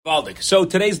Valdik. So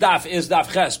today's daf is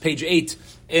daf ches, page 8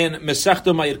 in Masechta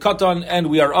Mayir Katan, and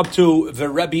we are up to the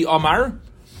Rebbe Amar.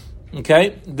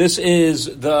 Okay, this is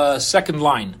the second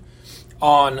line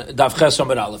on daf ches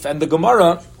Amar Aleph, and the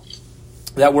Gemara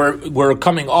that we're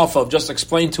coming off of just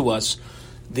explained to us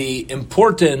the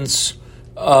importance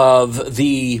of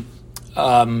the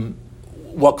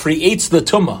what creates the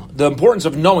tumah. The importance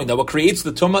of knowing that what creates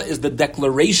the tumah is the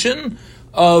declaration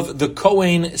of the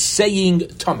Kohen saying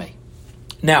tameh.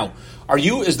 Now,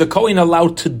 is the Kohen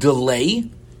allowed to delay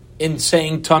in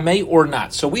saying tameh or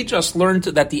not? So we just learned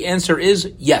that the answer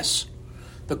is yes.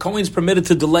 The Kohen is permitted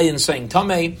to delay in saying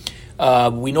tameh.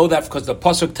 We know that because the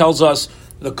pasuk tells us,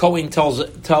 the Kohen tells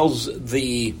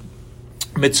the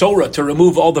Mitzorah to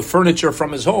remove all the furniture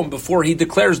from his home before he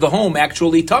declares the home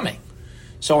actually tameh.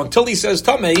 So until he says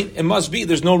tameh, it must be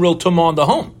there's no real tumah on the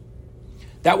home.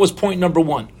 That was point number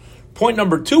one. Point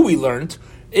number two we learned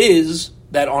is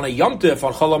that on a Yom Tif,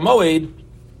 on Chol HaMoed,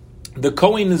 the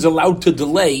Kohen is allowed to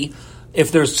delay,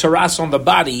 if there's tzaras on the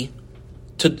body,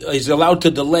 is allowed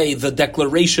to delay the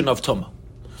declaration of Tumah.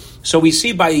 So we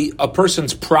see by a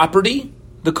person's property,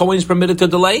 the Kohen is permitted to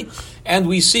delay, and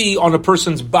we see on a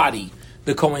person's body,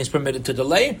 the Kohen is permitted to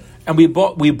delay, and we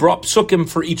brought psukim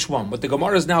for each one. What the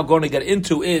Gemara is now going to get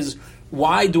into is,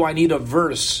 why do I need a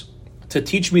verse to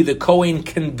teach me the Kohen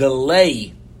can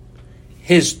delay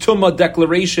his Tumah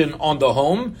declaration on the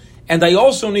home, and I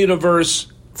also need a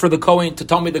verse for the Kohen to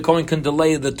tell me the Kohen can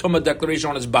delay the Tumah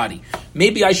declaration on his body.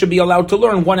 Maybe I should be allowed to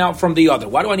learn one out from the other.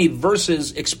 Why do I need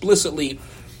verses explicitly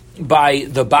by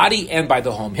the body and by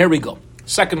the home? Here we go.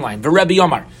 Second line, Rebbe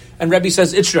Yomar. And Rebbe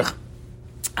says, Itzrich,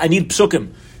 I need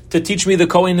psukim to teach me the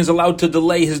Kohen is allowed to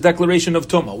delay his declaration of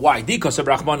Tumah. Why?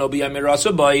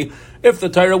 If the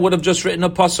Torah would have just written a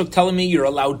pasuk telling me you're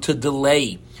allowed to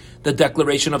delay the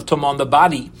declaration of Tumah on the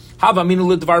body, I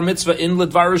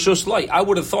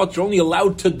would have thought you're only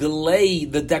allowed to delay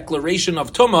the declaration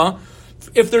of Tumah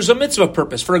if there's a mitzvah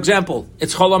purpose. For example,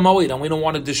 it's Chol HaMoed, and we don't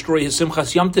want to destroy his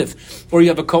Simchas Yom Tif, or you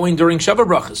have a Kohen during Sheva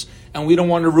Brachas, and we don't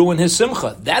want to ruin his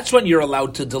Simcha. That's when you're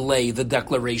allowed to delay the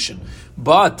declaration.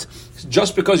 But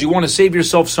just because you want to save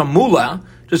yourself some moolah,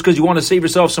 just because you want to save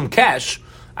yourself some cash,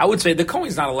 I would say the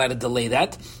Kohen's not allowed to delay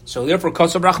that. So therefore,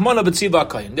 Kasav Rachmana B'tziva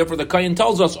Kohen. Therefore, the Kohen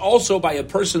tells us also by a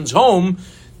person's home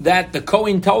that the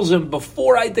Kohen tells him,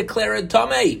 before I declare it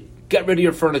tameh, get rid of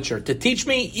your furniture. To teach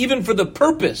me, even for the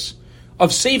purpose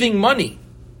of saving money,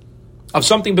 of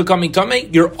something becoming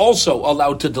tameh, you're also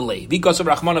allowed to delay. Because of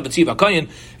Rachmana B'tziva Kohen.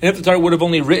 And if the Torah would have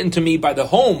only written to me by the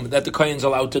home that the Kohen's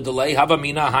allowed to delay,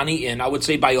 Havamina Hani in, I would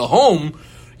say by a home,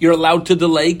 you're allowed to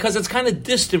delay because it's kind of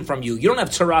distant from you. You don't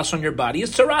have tzaras on your body.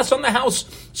 It's tzaras on the house,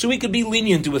 so we could be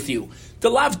lenient with you.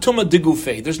 The lav tumah de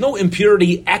gufei. There's no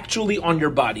impurity actually on your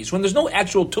body. So when there's no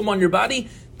actual tumah on your body,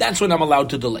 that's when I'm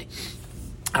allowed to delay.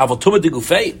 Aval tumah de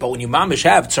gufei. But when you mamish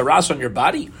have tzaras on your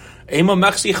body, ema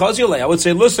mechsi chazilei, I would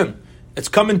say, listen, it's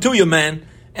coming to you, man,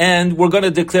 and we're going to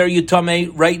declare you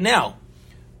tameh right now.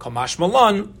 Kamash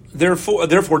malan. Therefore,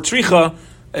 tricha.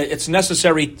 It's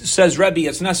necessary, says Rebbe,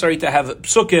 it's necessary to have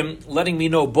psukim letting me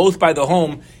know both by the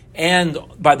home and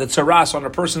by the tzaras on a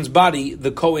person's body,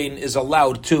 the Kohen is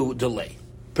allowed to delay.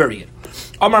 Period.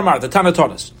 Amar Mar, the Tana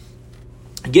taught us.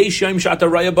 We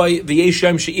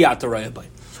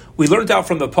learned out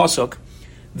from the pasuk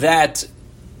that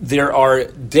there are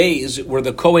days where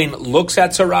the Kohen looks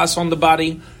at tzaras on the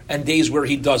body and days where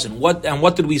he doesn't. What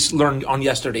did we learn on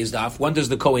yesterday's daf? When does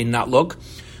the Kohen not look?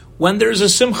 When there's a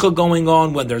simcha going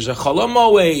on, when there's a Chol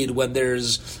HaMoed, when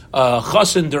there's a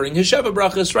chasen during his Sheva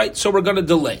Brachas, right? So we're going to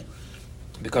delay.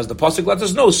 Because the pasuk lets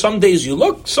us know, some days you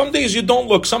look, some days you don't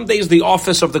look, some days the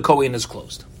office of the Kohen is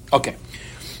closed. Okay.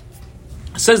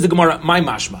 Says the Gemara, my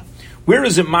mashma. Where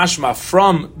is it mashma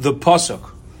from the pasuk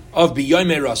of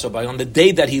B'yomei Rasabai, on the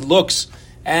day that he looks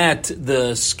at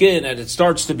the skin and it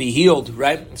starts to be healed,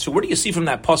 right? So where do you see from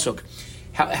that pasuk?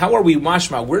 How are we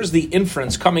mashma? Where's the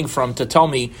inference coming from to tell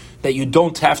me that you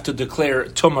don't have to declare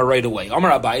tumah right away?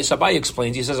 Amar Abai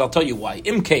explains, he says, I'll tell you why.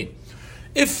 Imkein,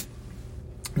 if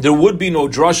there would be no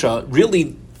drasha,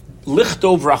 really,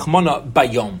 lichtov rachmana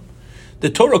bayom, the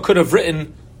Torah could have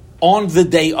written on the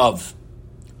day of.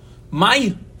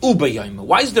 My ubayom.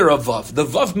 Why is there a vav? The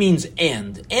vav means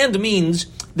and means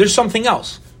there's something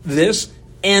else. This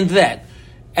and that.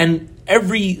 And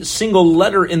every single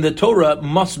letter in the Torah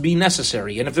must be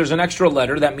necessary. And if there's an extra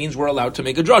letter, that means we're allowed to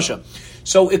make a drasha.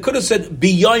 So it could have said,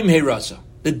 B'yom Heirasa,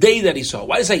 the day that he saw.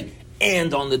 Why say,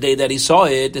 and on the day that he saw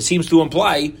it? It seems to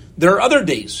imply there are other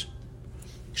days.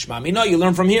 Shmamina, you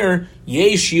learn from here,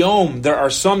 Yesh Yom, there are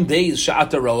some days,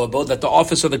 Sha'ata Ro'abo, that the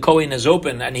office of the Kohen is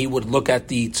open and he would look at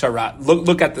the tzara,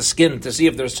 look at the skin to see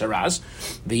if there's tzaras.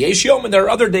 The Yesh Yom, and there are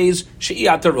other days,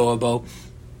 She'ata Ro'abo,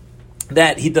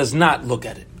 that he does not look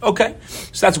at it. Okay,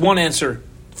 so that's one answer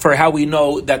for how we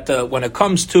know that when it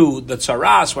comes to the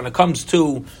tzaras, when it comes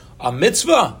to a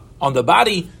mitzvah on the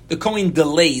body, the Kohen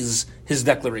delays his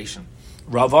declaration.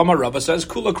 Rava says,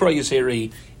 Kula Kro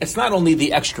Yiseri. It's not only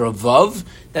the extra vav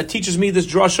that teaches me this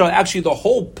drasha, actually the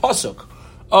whole pasuk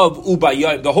of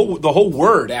Ubayayim, the whole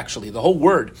word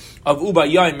of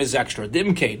Ubayayim is extra,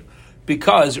 Dimkain,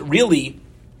 because really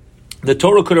the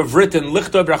Torah could have written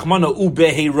Lichtav Rachmana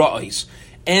Ubehei Ra'is,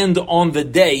 and on the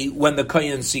day when the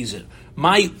Kohen sees it.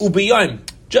 My Ubayayim,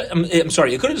 I'm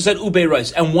sorry, it could have said Ubei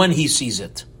Ra'is, and when he sees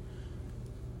it.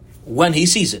 When he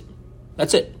sees it.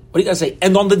 That's it. What do you got to say?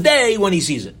 And on the day when he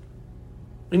sees it.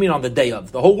 What do you mean on the day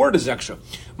of? The whole word is extra.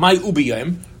 My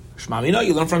ubiyim, shmamina,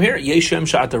 you learn from here. Yeshem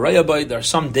sha'ata rayabay. There are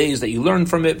some days that you learn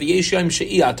from it. Yeshem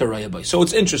she'iyata rayabay. So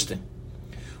it's interesting.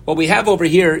 What we have over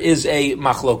here is a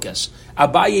machlokes.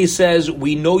 Abaye says,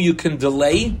 we know you can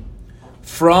delay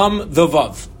from the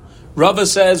vav. Rava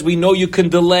says, we know you can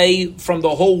delay from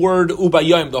the whole word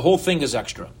ubayim. The whole thing is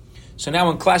extra. So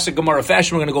now in classic Gemara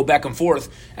fashion, we're going to go back and forth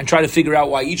and try to figure out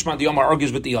why each man the Yomar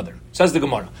argues with the other. Says the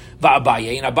Gemara.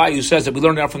 Va'abaye, and Abaye says that we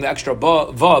learned out from the extra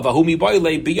va, vahumi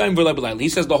baile, biyayim v'le. He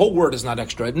says the whole word is not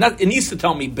extra. It needs to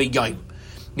tell me biyayim.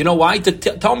 You know why? To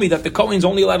tell me that the Kohen's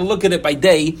only allowed to look at it by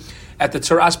day, at the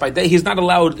tzaras by day. He's not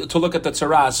allowed to look at the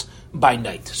tzaras by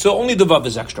night. So only the vav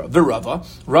is extra. V'Rava,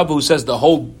 Rava who says the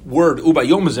whole word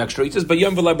ubayom is extra. He says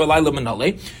bayom v'layla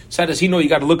menale. So does he know you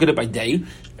got to look at it by day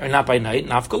or not by night?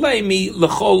 Nafkalei mi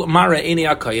lechol mara eni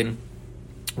akayin.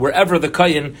 Wherever the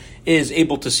Kayin is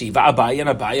able to see. Va'abai and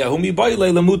Abaya, humi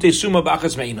baile lemute suma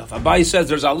b'achas me'inav. Abai says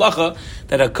there's halacha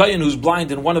that a Kayin who's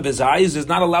blind in one of his eyes is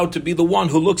not allowed to be the one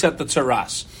who looks at the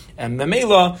tzaras. And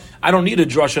Memela, I don't need a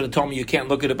drasha to tell me you can't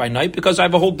look at it by night because I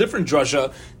have a whole different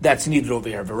drasha that's needed over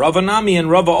here. Rava Nami and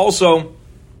Rava also.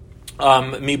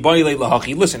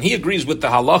 Listen, he agrees with the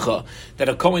halacha that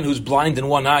a Kohen who's blind in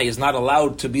one eye is not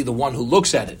allowed to be the one who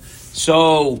looks at it.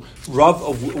 So,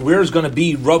 where's going to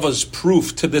be Rava's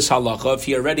proof to this halacha if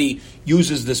he already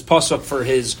uses this pasuk for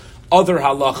his other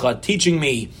halacha, teaching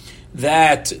me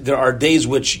that there are days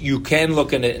which you can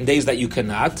look at it and days that you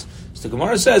cannot? So the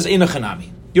Gemara says, "Eina chanami."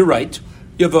 You're right.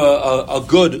 You have a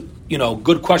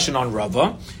good question on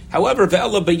Rava. However, so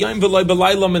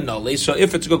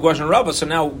if it's a good question, Rava, so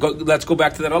now let's go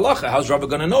back to that halacha. How's Rava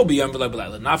going to know?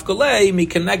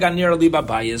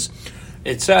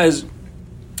 It says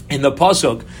in the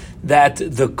pasuk that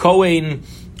the Kohen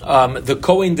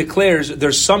declares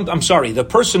the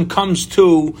person comes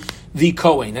to the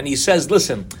Kohen and he says,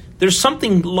 listen, there's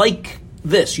something like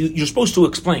this. You're supposed to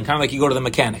explain, kind of like you go to the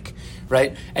mechanic,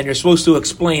 right? And you're supposed to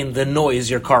explain the noise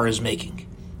your car is making.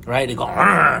 Right? You go,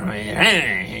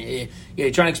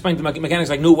 you're trying to explain to mechanics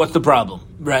like, no, what's the problem?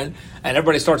 Right? And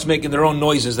everybody starts making their own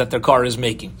noises that their car is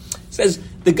making. It says,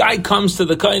 the guy comes to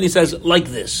the car and he says, like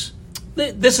this.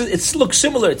 It looks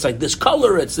similar. It's like this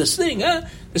color. It's this thing.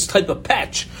 This type of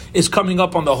patch is coming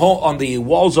up on the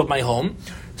walls of my home.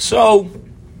 So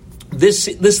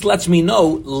this lets me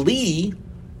know,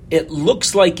 it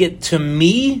looks like it to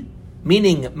me,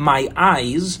 meaning my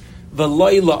eyes,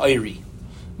 v'loy la'iri,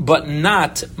 but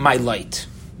not my light.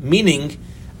 Meaning,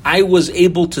 I was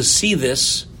able to see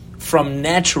this from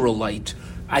natural light.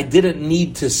 I didn't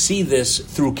need to see this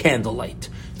through candlelight,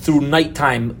 through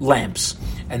nighttime lamps.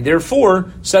 And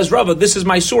therefore, says Rava, this is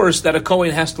my source that a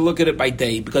Kohen has to look at it by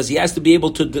day, because he has to be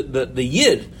able to, the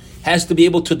Yid has to be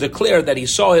able to declare that he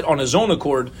saw it on his own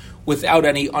accord without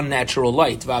any unnatural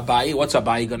light. V'abai, what's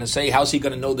Abai going to say? How's he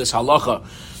going to know this halacha?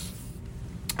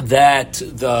 That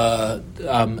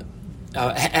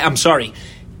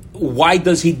why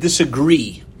does he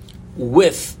disagree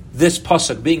with this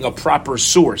pasuk being a proper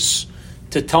source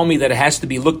to tell me that it has to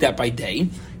be looked at by day?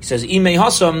 He says, Imei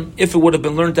Hasam, if it would have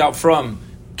been learned out from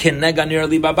Keneganir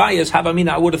li babayas, Havamina,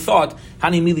 I would have thought,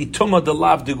 Hanimili Tuma de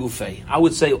Lav de Gufei. I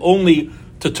would say only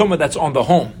to Tuma that's on the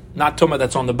home, not Tuma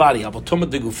that's on the body. But Tuma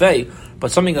de Gufei,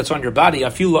 but something that's on your body,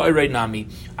 Afila Irei Nami,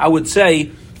 I would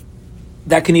say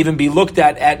that can even be looked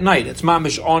at night. It's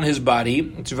mamish on his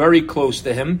body. It's very close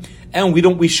to him, and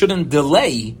we shouldn't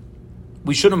delay.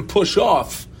 We shouldn't push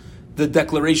off the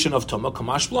declaration of Tuma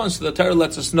Kamash Blan. So the Torah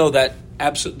lets us know that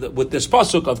with this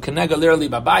pasuk of Kenega Lirli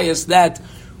Babayas, that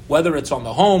whether it's on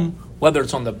the home, whether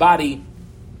it's on the body,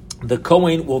 the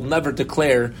Kohen will never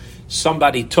declare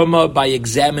somebody Tuma by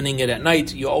examining it at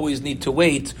night. You always need to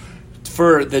wait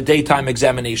for the daytime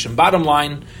examination. Bottom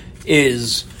line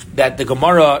is that the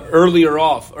Gemara earlier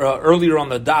on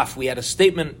the daf, we had a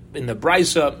statement in the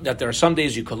Brisa that there are some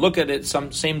days you could look at it, some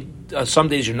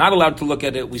days you're not allowed to look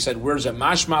at it. We said, where's it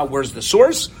mashma? Where's the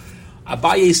source?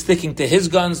 Abaye is sticking to his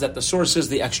guns that the source is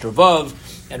the extra vav,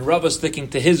 and Rava sticking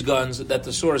to his guns that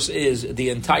the source is the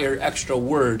entire extra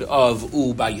word of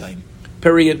u bayim.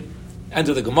 Period. End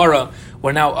of the Gemara.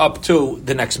 We're now up to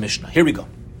the next Mishnah. Here we go.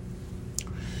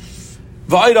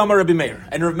 Rabbi Meir.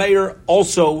 And Rabbi Meir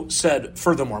also said,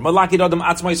 furthermore,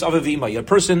 a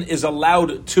person is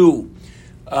allowed to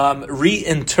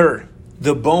reinter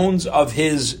the bones of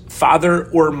his father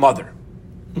or mother.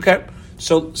 Okay?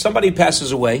 So somebody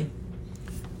passes away.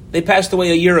 They passed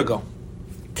away a year ago,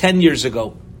 10 years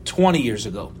ago, 20 years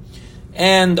ago.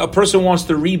 And a person wants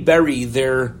to rebury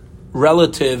their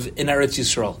relative in Eretz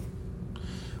Yisrael.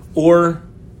 Or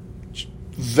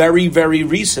very, very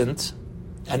recent,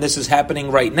 and this is happening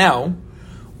right now,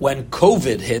 when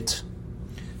COVID hit,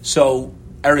 so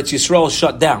Eretz Yisrael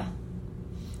shut down.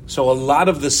 So a lot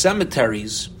of the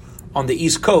cemeteries on the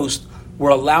East Coast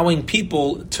were allowing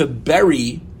people to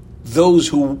bury those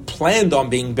who planned on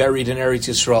being buried in Eretz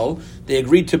Yisrael. They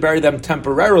agreed to bury them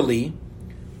temporarily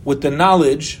with the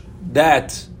knowledge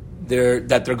that they're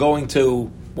going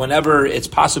to, whenever it's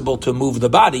possible to move the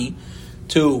body,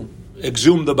 to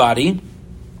exhume the body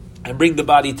and bring the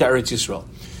body to Eretz Yisrael.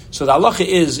 So the halacha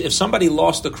is, if somebody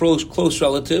lost a close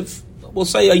relative, we'll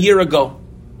say a year ago,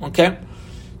 okay?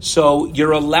 So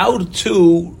you're allowed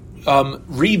to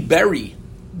rebury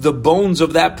the bones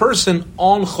of that person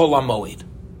on Chol HaMoed.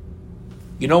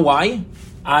 You know why?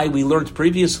 We learned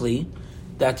previously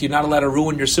that you're not allowed to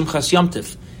ruin your Simchas Yom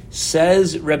Tif.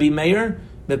 Says Rabbi Meir,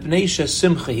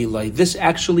 this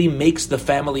actually makes the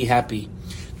family happy.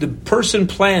 The person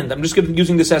planned, I'm just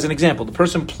using this as an example, the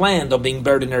person planned on being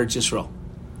buried in Eretz Yisrael.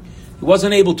 He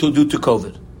wasn't able to due to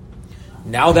COVID.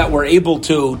 Now that we're able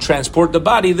to transport the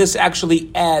body, this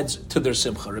actually adds to their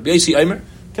simcha. Rabbi Yossi Aimer,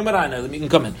 come on, you can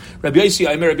come in. Rabbi Yossi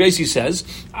Aimer, Rabbi Yossi says,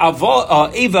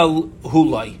 Avel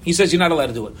Hulai. He says you're not allowed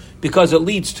to do it because it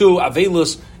leads to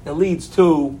Avelus, it leads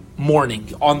to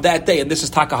mourning on that day. And this is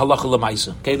Taka Halacha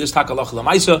Lamaisa. Okay, this is Taka Halacha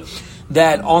Lamaisa,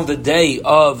 that on the day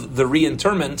of the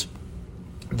reinterment,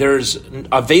 there's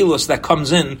Avelus that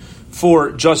comes in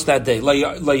for just that day.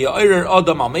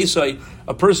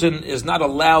 A person is not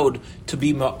allowed to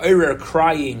be ma'arer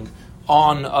crying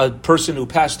on a person who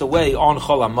passed away on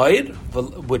Chol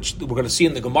HaMoed, which we're going to see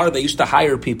in the Gemara. They used to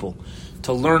hire people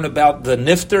to learn about the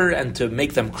nifter and to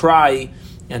make them cry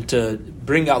and to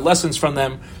bring out lessons from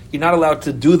them. You're not allowed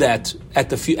to do that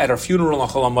at our funeral on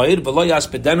Chol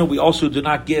HaMoed. We also do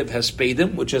not give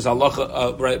hespedim, which is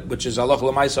halacha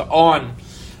l'maisa on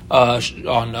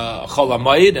Chol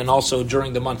HaMoed and also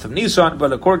during the month of Nisan.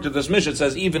 But according to this Mishnah, it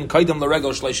says even kaidam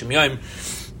l'regel shleishim yom,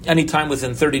 anytime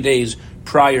within 30 days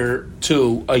prior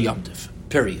to a Yom Tif.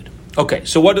 Period. Okay,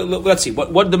 so let's see.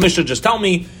 What did the Mishnah just tell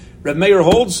me? Reb Meir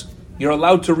holds you're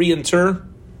allowed to reinter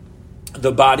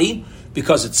the body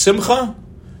because it's simcha.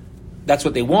 That's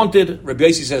what they wanted. Rabbi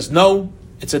Yossi says no.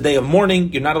 It's a day of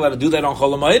mourning. You're not allowed to do that on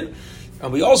Chol HaMoed.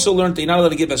 And we also learned that you're not allowed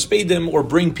to give hespedim or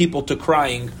bring people to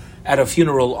crying at a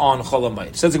funeral on Chol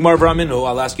HaMoed. Says the Gemara B'Raminu,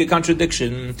 I'll ask you a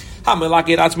contradiction. When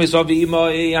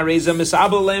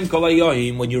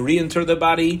you reinter the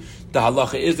body, the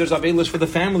halacha is there's avelus for the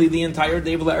family the entire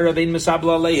day.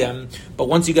 But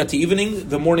once you get to evening,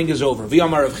 the morning is over.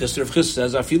 V'amar Rav Chisda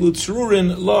says, Afilu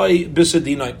tzururin loy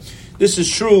b'sedinai. This is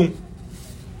true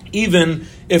even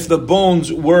if the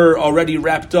bones were already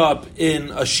wrapped up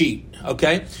in a sheet,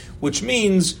 okay? Which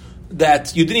means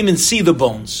that you didn't even see the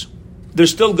bones.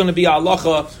 There's still going to be a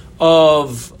halacha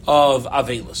of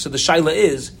avelus. So the shaila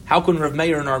is, how can Rav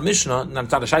Meir in our Mishnah, not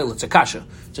a shaila, it's a kasha,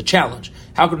 it's a challenge.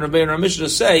 How can Rav Meir in our Mishnah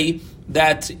say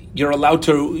that you're allowed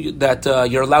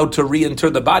to reinter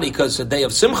the body because it's a day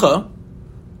of simcha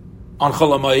on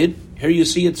Chol HaMoed? Here you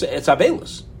see it's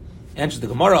avelus. Answer the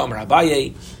Gemara, Amar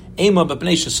Abaye, Ema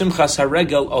b'pnei simchas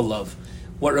haregel olav.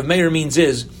 What Rav Meir means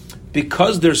is,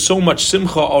 because there's so much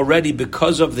simcha already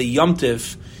because of the Yom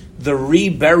Tif, the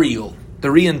reburial,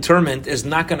 the reinterment is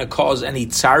not going to cause any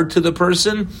tsar to the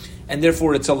person, and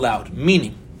therefore it's allowed.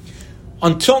 Meaning,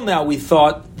 until now we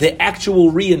thought the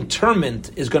actual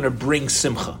reinterment is going to bring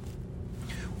simcha.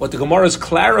 What the Gemara is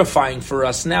clarifying for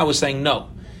us now is saying, no,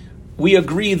 we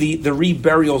agree the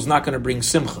reburial is not going to bring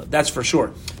simcha, that's for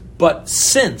sure. But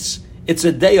since it's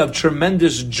a day of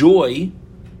tremendous joy,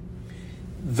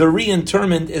 the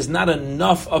reinterment is not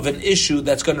enough of an issue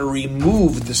that's going to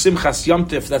remove the Simchas Yom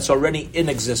Tif that's already in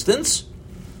existence,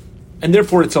 and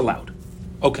therefore it's allowed.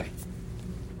 Okay.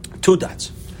 2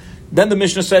 dots. Then the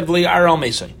Mishnah said,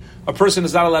 a person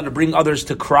is not allowed to bring others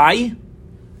to cry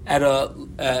when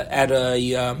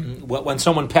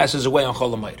someone passes away on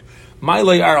Chol Hamoed.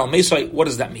 Ma'ilei Ar Al Mesai, what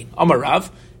does that mean?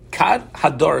 Amarav, Kad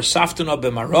Hadar Saftana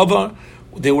B'Marava,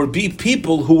 there would be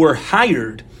people who were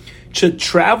hired to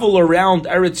travel around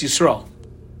Eretz Yisrael.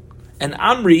 And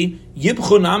Amri,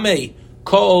 Yibchun Amei,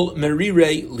 Kol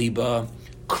Merire Liba,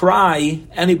 cry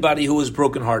anybody who is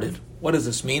brokenhearted. What does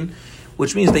this mean?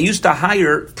 Which means they used to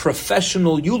hire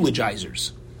professional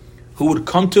eulogizers who would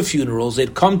come to funerals,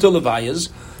 they'd come to levayas,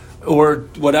 or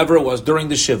whatever it was during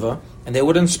the Shiva, and they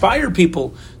would inspire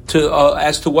people to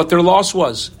as to what their loss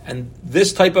was. And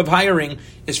this type of hiring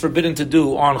is forbidden to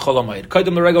do on Chol Hamoed.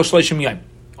 Kaidem l'regel shleishim yom.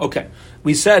 Okay,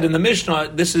 we said in the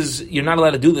Mishnah, you're not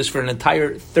allowed to do this for an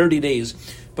entire 30 days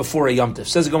before a Yom Tov.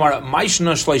 Says the Gemara,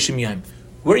 Maishna shleishim yom.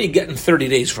 Where are you getting 30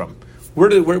 days from? Where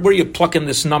are you plucking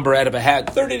this number out of a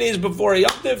hat? 30 days before a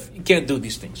Yom Tov, you can't do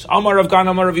these things. Amar Rav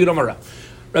Kana, Amar Rav Yehuda, Amar Rav.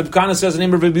 Rav Kana says the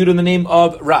name of Rav Yehuda in the name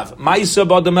of Rav. Ma'isa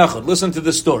b'adam echad. Listen to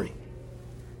this story.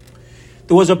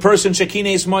 There was a person,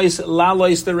 Shekines Mois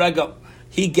Lalois the Regel.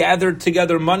 He gathered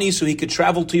together money so he could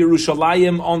travel to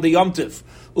Yerushalayim on the Yom Tov.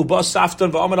 Ubas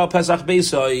Saftan v'Amar al Pesach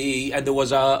Beisa. And there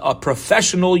was a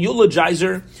professional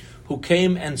eulogizer who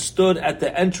came and stood at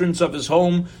the entrance of his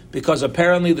home because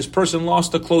apparently this person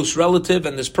lost a close relative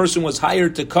and this person was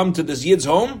hired to come to this Yid's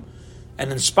home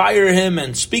and inspire him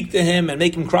and speak to him and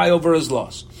make him cry over his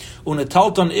loss. And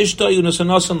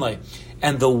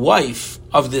the wife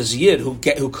of this Yid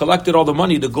who collected all the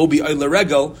money to go be Eile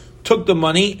Regel took the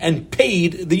money and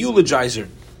paid the eulogizer.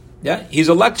 Yeah, he's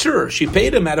a lecturer. She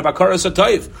paid him out of Akaras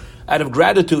HaTayv, out of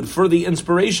gratitude for the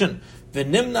inspiration.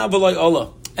 V'nimna v'loi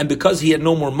ola. And because he had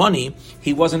no more money,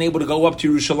 he wasn't able to go up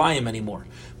to Yerushalayim anymore.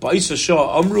 Ba'isa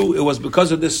Shah Amru, it was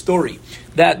because of this story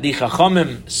that the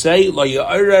Chachamim say, La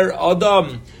ya'arer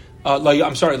Adam, La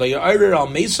ya'arer al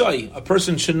Mesai, a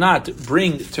person should not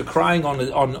bring to crying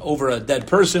on over a dead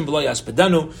person, V'lo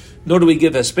yaspedenu, nor do we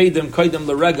give espedim, kaidem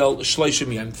l'regel,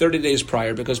 shleishim yom, 30 days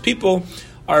prior, because people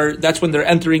that's when they're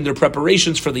entering their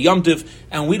preparations for the Yom Tov,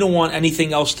 and we don't want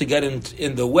anything else to get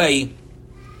in the way,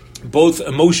 both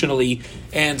emotionally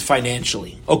and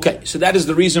financially. Okay, so that is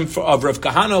the reason of Rav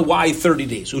Kahana why 30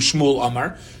 days. Ushmul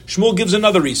Amar. Shmuel gives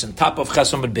another reason. Top of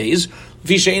Chesam and Beis.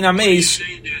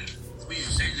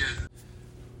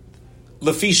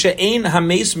 Lefisha ein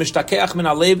hameis mishtakeach min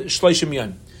alev shloishim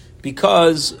yom.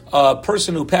 Because a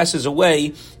person who passes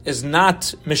away is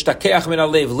not mishtakeach min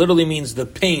alev. Literally means the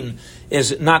pain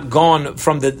is not gone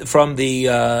from those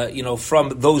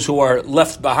who are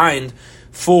left behind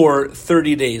for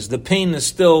 30 days. The pain is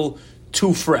still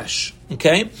too fresh,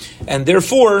 okay? And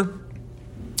therefore,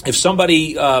 if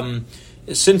somebody,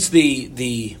 since the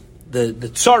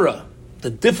tzara, the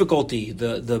difficulty,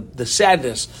 the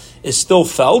sadness is still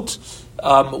felt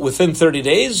within 30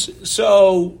 days,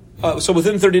 so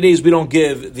within 30 days we don't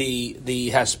give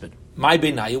the hesped. My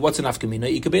beinayu, what's an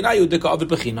afkamina? Ika beinayu dika avid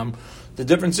bechinam. The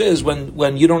difference is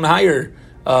when you don't hire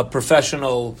a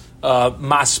professional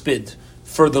maspid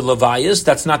for the levayas,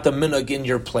 that's not the minhag in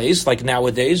your place, like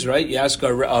nowadays, right? You ask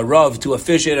a rav to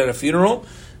officiate at a funeral,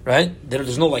 right?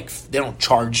 There's no they don't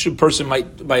charge. A person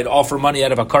might offer money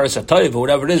out of a karas hatayv or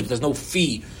whatever it is, but there's no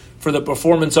fee for the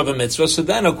performance of a mitzvah. So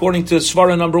then, according to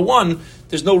Svara number 1,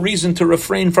 there's no reason to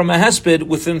refrain from a hesped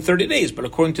within 30 days. But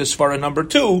according to Svara number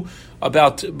 2,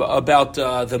 about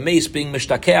the mace being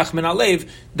mishtakeach min alev,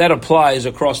 that applies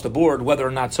across the board, whether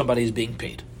or not somebody is being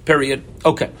paid. Period.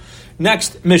 Okay.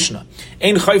 Next, Mishnah.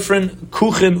 Ein chayfrin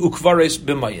kuchen ukvares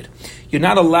b'mayid. You're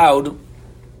not allowed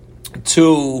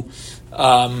to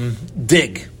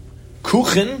dig.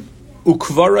 Kuchen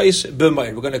ukvares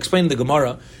b'mayid. We're going to explain the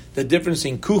Gemara, the difference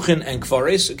in kuchen and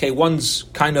kvares. Okay, one's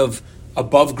kind of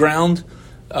above ground,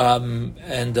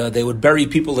 and they would bury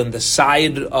people in the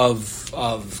side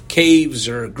of caves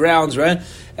or grounds, right?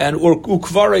 And or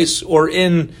ukvares, or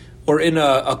in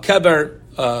a kever,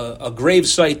 a grave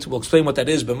site. We'll explain what that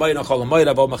is. But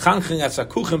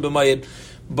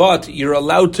you're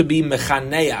allowed to be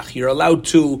mechaneach. You're allowed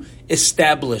to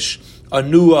establish a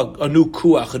new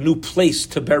kuach, a new place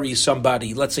to bury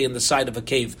somebody. Let's say in the side of a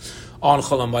cave on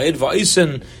Chol Hamoed.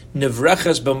 Va'isen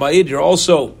nivreches b'mayid. You're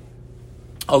also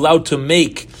allowed to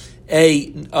make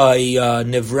a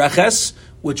nivreches,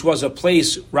 which was a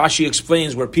place, Rashi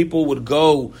explains, where people would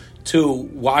go to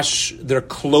wash their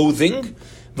clothing.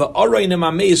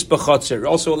 You're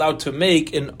also allowed to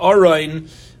make an arayin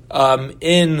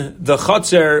in the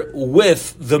chatzer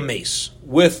with the mace,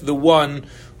 with the one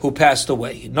who passed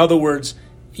away. In other words,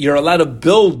 you're allowed to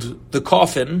build the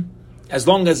coffin as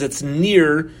long as it's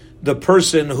near the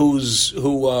person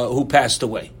who passed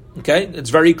away. Okay, it's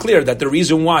very clear that the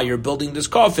reason why you're building this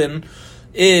coffin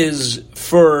is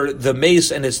for the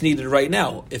mace and it's needed right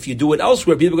now. If you do it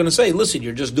elsewhere, people are going to say, listen,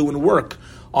 you're just doing work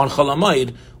on Chol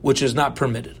Hamoed, which is not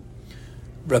permitted.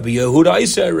 Rabbi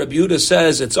Yehuda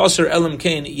says it's Asr Elam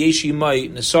Kain Yeshi Mai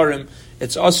Nesarim.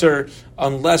 It's Asr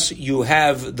unless you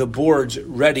have the boards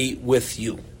ready with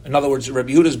you. In other words,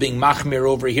 Rabbi Yehuda is being machmir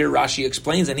over here. Rashi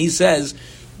explains, and he says,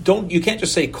 you can't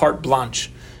just say carte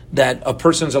blanche that a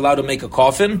person's allowed to make a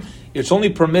coffin. It's only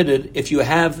permitted if you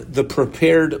have the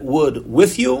prepared wood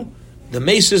with you. The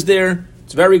mace is there.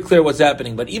 It's very clear what's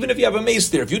happening. But even if you have a mace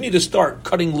there, if you need to start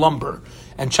cutting lumber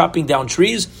and chopping down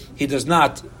trees, he does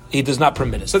not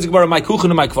permit it. So let's go my kuchen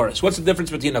and my kvaris. What's the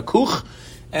difference between a kuch,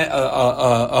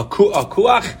 a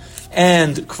kuach,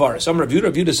 and kvaris? Rav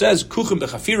Yehuda says kuchen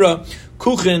bechafira.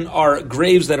 Kuchen are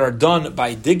graves that are done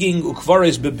by digging.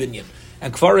 Ukvaris bebinyan.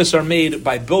 And kvaris are made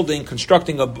by building,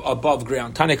 constructing above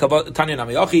ground. Tanya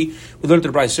Namiyachi, we learned the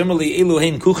Brayso similarly.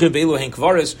 Elohein kuchen ve'elohein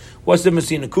kvaris. What's the difference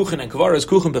between a kuchen and kvaris?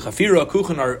 Kuchen bechafira.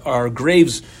 Kuchen are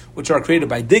graves which are created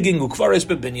by digging. Ukvaris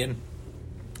bebinyan.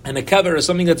 And a kever is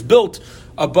something that's built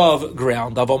above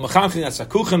ground. Aval mechanchim, that's a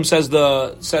kuchen, says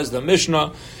the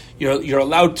Mishnah. You're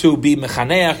allowed to be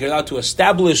mechaneach. You're allowed to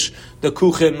establish the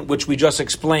kuchen, which we just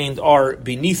explained are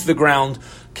beneath the ground.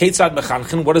 Ketzad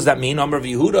mechanchin. What does that mean? Amar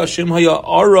Yehuda shimhaya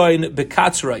arayin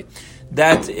bekatzrei.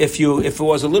 That if it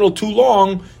was a little too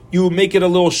long, you make it a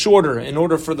little shorter in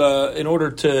order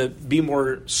to be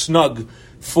more snug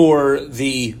for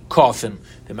the coffin.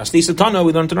 We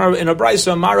learned in a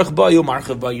Brayso, marach ba yu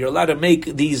marchav ba. You're allowed to make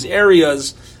these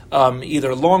areas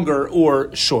either longer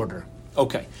or shorter.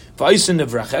 Okay.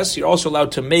 You're also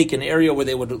allowed to make an area where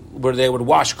they would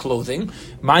wash clothing.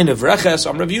 Mine of reches,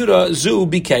 Rav Yehuda, zu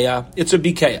bikeya. It's a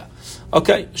bikeya.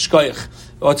 Okay, shkoyach.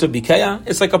 What's a bikeya?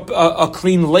 It's like a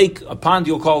clean lake, a pond,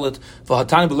 you'll call it.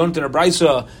 V'hatani b'learned in a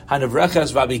Brayso,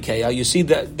 hanavreches v'abikeya. You see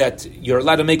that you're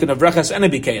allowed to make an avreches and a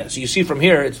bikeya. So you see from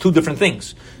here, it's two different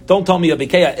things. Don't tell me a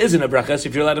bikeya is an avreches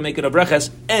if you're allowed to make an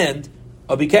avreches and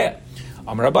a bikeya.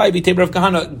 Amar Rabbi b'tei Rav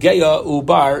Kahana geya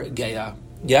ubar geya.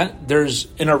 Yeah, there's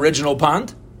an original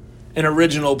pond, an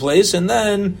original place, and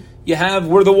then you have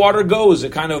where the water goes.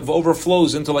 It kind of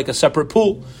overflows into like a separate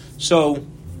pool. So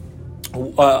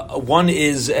one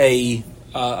is an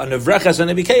avreches and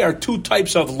a bikeya are two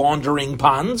types of laundering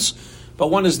ponds,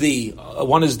 but one is the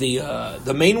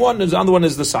main one, and the other one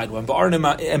is the side one. But aron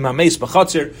emameis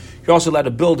b'chatzir, you're also allowed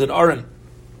to build an aron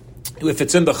if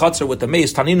it's in the chatzar with the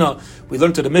mace. Tanina, we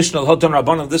learned to the Mishnah Hoton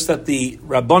Rabbanon this that the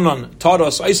Rabbanon taught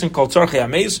us. Eisen called tzarchei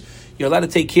hameis. You're allowed to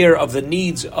take care of the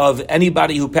needs of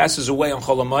anybody who passes away on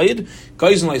Chol Hamoed.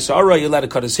 Gaizen le'sara, you're allowed to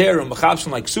cut his hair and mechabson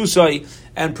like susai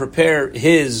and prepare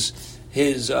his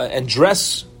and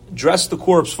dress the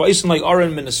corpse. Eisen like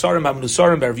aron min nesarim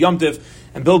hamnusarim be'erev Yom Tov,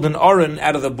 and build an aron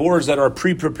out of the boards that are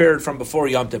pre-prepared from before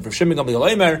Yom Tov. Rav Shimon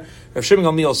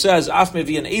Gamliel says, "Af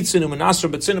mevi an eitzin u'menasar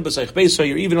b'tzina b'seich beisa."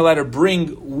 You're even allowed to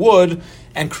bring wood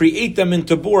and create them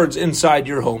into boards inside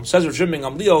your home. Says Rav Shimon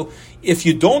Gamliel, if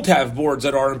you don't have boards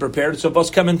that aren't prepared, so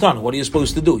bas kementan, what are you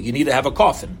supposed to do? You need to have a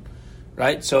coffin,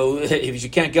 right? So if you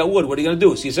can't get wood, what are you going to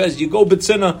do? So he says, you go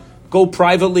b'tzina, go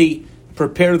privately,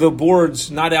 prepare the boards,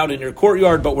 not out in your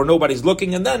courtyard, but where nobody's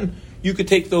looking, and then you could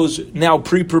take those now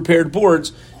pre-prepared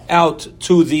boards out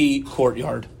to the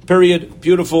courtyard. Period.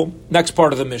 Beautiful. Next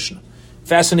part of the Mishnah.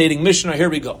 Fascinating Mishnah. Here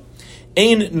we go.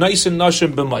 Ein naisin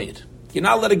nashim b'mayid. You're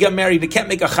not allowed to get married. You can't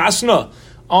make a chasna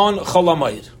on Chol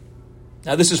Hamoed.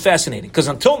 Now this is fascinating, because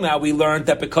until now we learned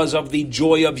that because of the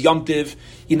joy of Yom Tiv,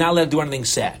 you're not allowed to do anything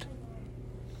sad.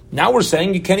 Now we're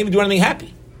saying you can't even do anything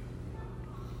happy.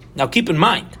 Now keep in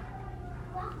mind,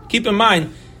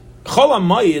 Chol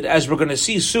Hamoed, as we're going to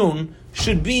see soon,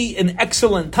 should be an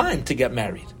excellent time to get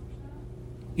married.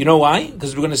 You know why?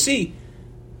 Because we're going to see,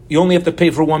 you only have to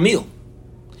pay for one meal.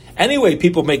 Anyway,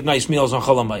 people make nice meals on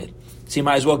Chol Hamoed, so you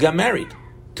might as well get married.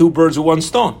 Two birds with one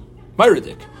stone.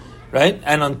 Myridic. Right?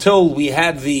 And until we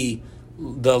had the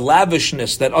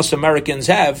lavishness that us Americans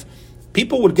have,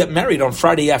 people would get married on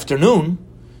Friday afternoon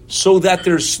so that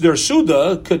their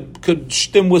Suda could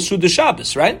stem with Suda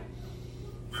Shabbos, right?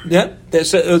 Yeah,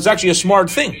 it's actually a smart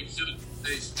thing.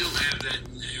 They still have that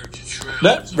in Eretz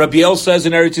Yisrael. Yeah. Rabbi El says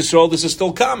in Eretz Yisrael this is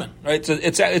still common, right?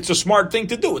 It's a smart thing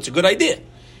to do. It's a good idea,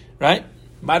 right?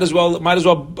 Might as well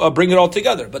bring it all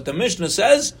together. But the Mishnah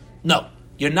says no.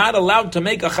 You're not allowed to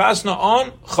make a chasna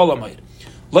on Chol Hamoed.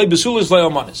 Lei besula is lei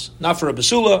almanis, not for a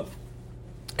besula,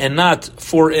 and not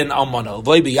for an almana.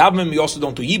 Lei b'yavim, you also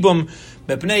don't do yibum.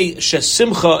 Mepnei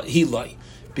shesimcha hilai,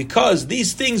 because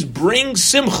these things bring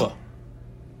simcha.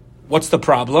 What's the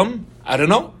problem? I don't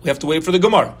know. We have to wait for the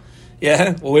Gemara.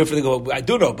 Yeah, we'll wait for the Gemara. I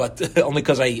do know, but only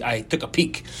because I took a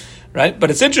peek, right? But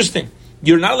it's interesting.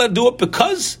 You're not allowed to do it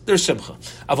because there's simcha.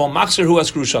 Aval machzer hu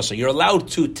as grushasa. You're allowed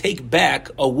to take back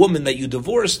a woman that you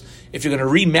divorced. If you're going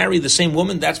to remarry the same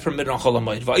woman, that's permitted on Chol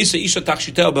HaMoed. Va'isa isha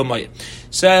tachshiteh b'mayit.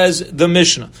 Says the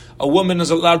Mishnah, a woman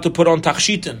is allowed to put on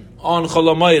tachshitin on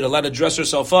Chol HaMoed, allowed to dress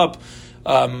herself up,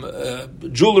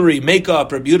 jewelry,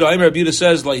 makeup. Rabbi Yehuda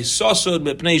says, La'isasud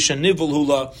mipnei shenivul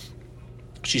hula.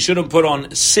 She shouldn't put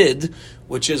on sid,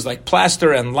 which is like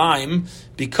plaster and lime,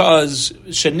 because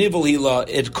shenivul hila,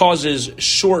 it causes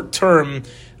short-term,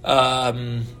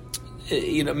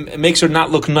 it makes her not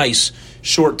look nice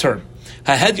short-term.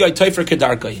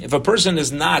 If a person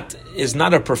is not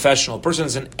a professional, a person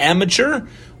is an amateur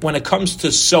when it comes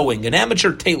to sewing, an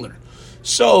amateur tailor.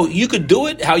 So you could do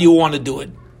it how you want to do it,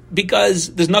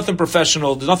 because there's nothing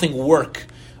professional, there's nothing work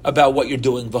about what you're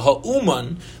doing.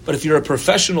 V'ha'uman, but if you're a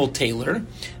professional tailor,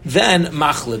 then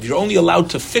machlev, you're only allowed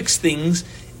to fix things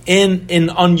in an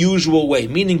unusual way,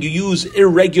 meaning you use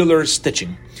irregular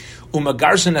stitching.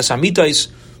 Umagarsen as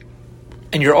hamitais,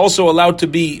 and you're also allowed to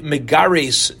be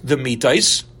megares the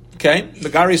mitais. Okay,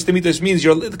 megares the mitais means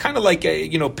you're kind of like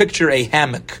picture a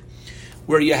hammock,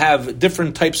 where you have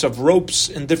different types of ropes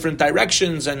in different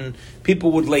directions, and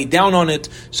people would lay down on it.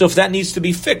 So if that needs to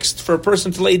be fixed for a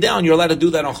person to lay down, you're allowed to do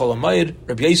that on Chol HaMoed.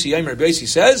 Rabbi Yosi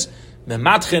says,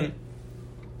 Mematchen,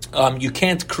 you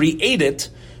can't create it,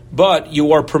 but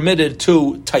you are permitted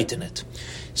to tighten it.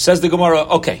 Says the Gemara,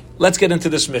 okay, let's get into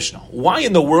this Mishnah. Why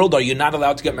in the world are you not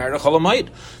allowed to get married on Chol HaMoed?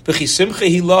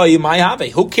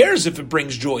 Who cares if it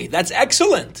brings joy? That's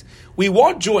excellent. We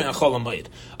want joy on Chol HaMoed.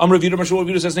 Amar Rav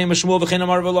Yehuda says name Shmuel v'chein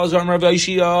Amar Rav Elazar Amar Rav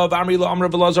Yishia v'Amri la Amar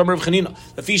Rav Elazar Amar Rav Chanina.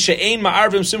 Lefi she'ein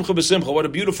ma'arvim simcha b'simcha. What a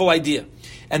beautiful idea.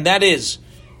 And that is,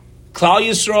 Klal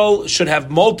Yisrael should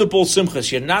have multiple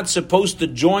simchas. You're not supposed to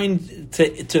join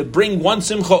to bring one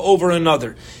simcha over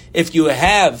another. If you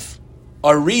have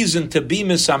a reason to be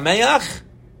misameach,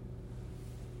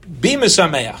 be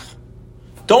misameach.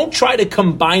 Don't try to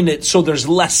combine it so there's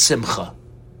less simcha.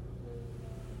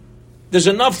 There's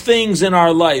enough things in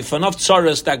our life, enough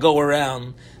tzaras that go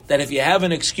around, that if you have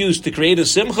an excuse to create a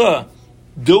simcha,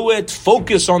 do it,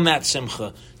 focus on that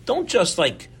simcha. Don't just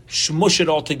shmush it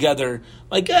all together.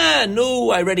 I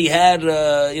already had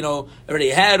a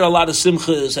lot of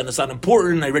simchas, and it's not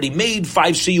important. I already made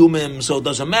 5 siyumim, so it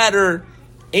doesn't matter.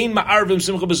 Ein ma'arvim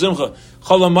simcha b'simcha.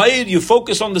 Chol HaMoed, you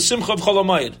focus on the simcha of Chol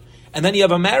HaMoed. And then you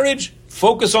have a marriage,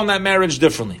 focus on that marriage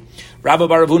differently. Rabbi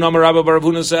Bar Rav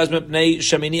Huna says,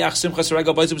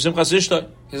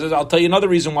 he says, I'll tell you another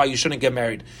reason why you shouldn't get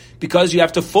married. Because you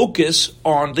have to focus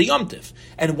on the Yom Tiv.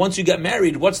 And once you get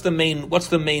married, what's the main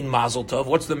mazel tov?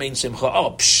 What's the main simcha?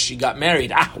 Oh, you got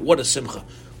married. What a simcha.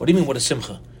 What do you mean, what a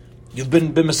simcha? You've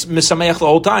been misameach the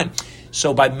whole time.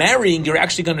 So by marrying, you're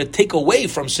actually going to take away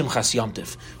from Simchas Yom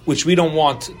Tiv, which we don't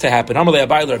want to happen. Amalei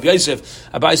Abai Rav Yosef.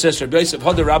 Abai says Rav Yosef,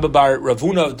 Hada Rabbi Bar Rav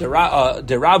Huna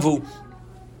deravu.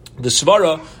 The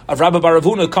svara of Rabbi Bar Rav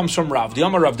Huna comes from Rav. The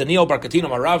Amar Rav Daniel Bar Katina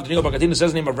Amar Rav. Daniel Bar Katina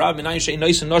says the name of Rav. Minayin she'ein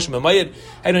noisen noshim b'mayid.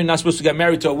 How are you not supposed to get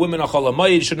married to a woman on Chol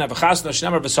HaMoed? You shouldn't have a chasna.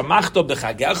 Shneimar v'samachto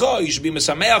b'chagecha. You should be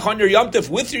misameach on your Yom Tiv,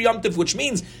 with your Yom Tiv, which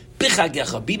means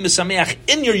b'chagecha. Be misameach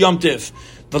in your Yom Tiv.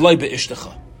 V'loi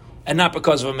be'ishtecha. And not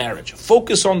because of a marriage.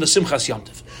 Focus on the Simchas Yom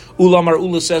Tiv. Ulamar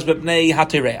Ula says, B'pnei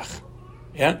hatireach.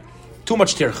 Yeah? Too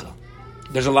much tircha.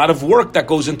 There's a lot of work that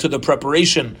goes into the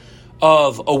preparation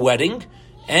of a wedding,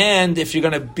 and if you're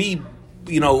going to be,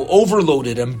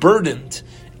 overloaded and burdened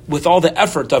with all the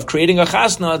effort of creating a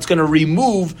chasna, it's going to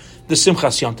remove the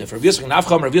Simchas Yom Tiv. Rav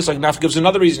Yitzchak Naf gives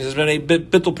another reason. He says,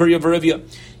 Bittul Peri Verivia.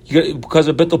 Because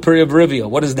of Bittul Peri Verivia.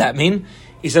 What does that mean?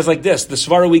 He says like this, the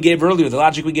svara we gave earlier, the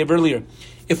logic we gave earlier.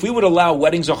 If we would allow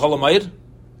weddings on Chol HaMoed,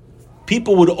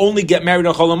 people would only get married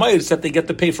on Chol HaMoed except they get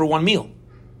to pay for one meal.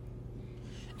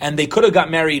 And they could have got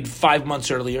married 5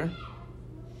 months earlier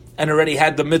and already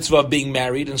had the mitzvah of being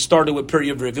married and started with Peri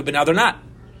Verivia, but now they're not.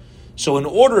 So in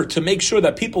order to make sure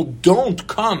that people don't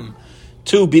come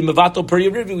to be Mevatel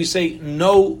Peri Verivia, we say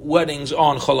no weddings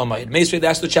on Chol HaMoed. Meisvei,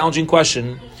 that's the challenging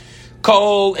question.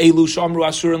 Kol elu shamru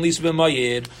asur and lisa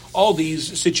b'mayid. All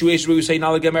these situations where we say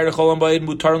not to get married Chol HaMoed,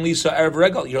 mutar and lisa erev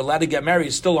regal. You're allowed to get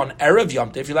married still on erev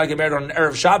Yom Tiv. If you're allowed to get married on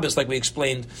erev Shabbos, like we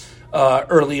explained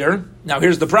earlier. Now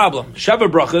here's the problem: Sheva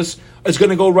brachas is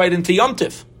going to go right into Yom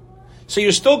Tiv, so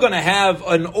you're still going to have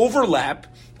an overlap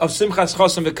of Simchas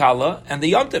Chosim v'Kala and the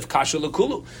Yom Tiv Kasha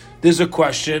L'Kulu. There's a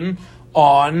question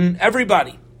on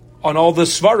everybody, on all the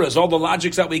svaras, all the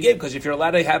logics that we gave. Because if you're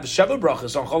allowed to have Sheva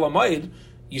brachas on Chol HaMoed,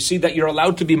 you see that you're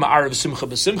allowed to be ma'arav simcha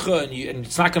b'simcha, and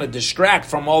it's not going to distract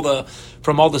from all the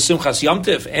simchas Yom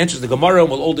Tiv. Answers the Gemara, and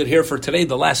we'll hold it here for today.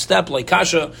 The last step, like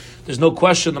kasha, there's no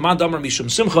question. The man damar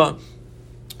mishum simcha.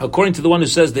 According to the one who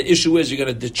says the issue is you're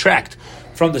going to detract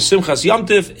from the Simchas Yom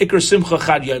Tif, Ikar Simcha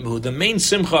Chad Yomhu. The main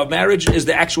Simcha of marriage is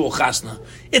the actual Chasna.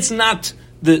 It's not,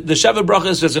 the Sheva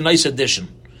Brachas is a nice addition.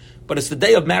 But it's the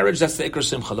day of marriage, that's the Ikar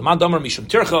Simcha. The Mandamar Mishum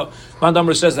Tircha,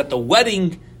 Mandamar says that the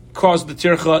wedding caused the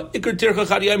Tircha, Ikar Tircha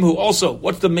Chad Yomhu. Also,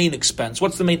 what's the main expense?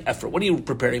 What's the main effort? What are you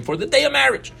preparing for? The day of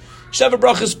marriage. Sheva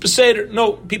Brachas, Peseder.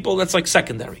 No, people, that's like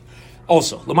secondary.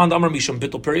 Also, the Mandamar Mishum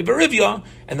Bittul Peri Verivia,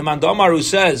 and the Mandamar who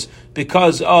says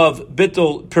because of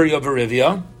Bittul Peri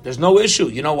Verivia, there's no issue.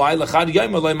 You know why?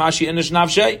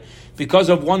 Because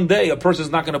of one day, a person's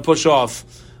not going to push off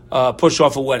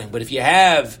a wedding. But if you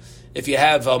have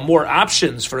more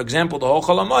options, for example, the Hol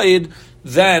Chol HaMoed,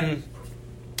 then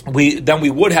we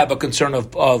would have a concern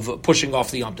of pushing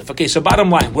off the Yom Tov. Okay, so bottom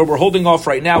line, where we're holding off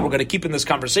right now, we're going to keep in this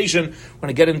conversation. We're going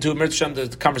to get into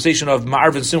the conversation of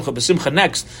Ma'arv and Simcha B'Simcha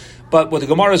next. But what the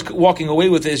Gemara is walking away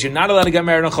with is you're not allowed to get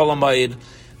married on Chol HaMoed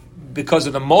because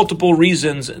of the multiple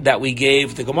reasons that we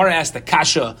gave. The Gemara asked the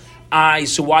Kasha,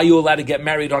 so why are you allowed to get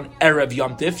married on Erev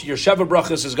Yom Tif? Your Sheva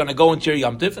Brachas is going to go into your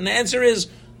Yom Tif. And the answer is,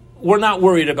 we're not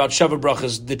worried about Sheva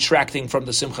Brachas detracting from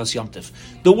the Simchas Yom Tif.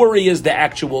 The worry is the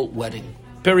actual wedding.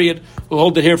 Period. We'll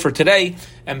hold it here for today,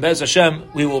 and Bez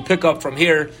Hashem, we will pick up from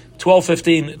here,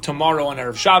 12:15 tomorrow on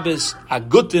Erev Shabbos. A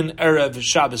Guten Erev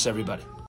Shabbos, everybody.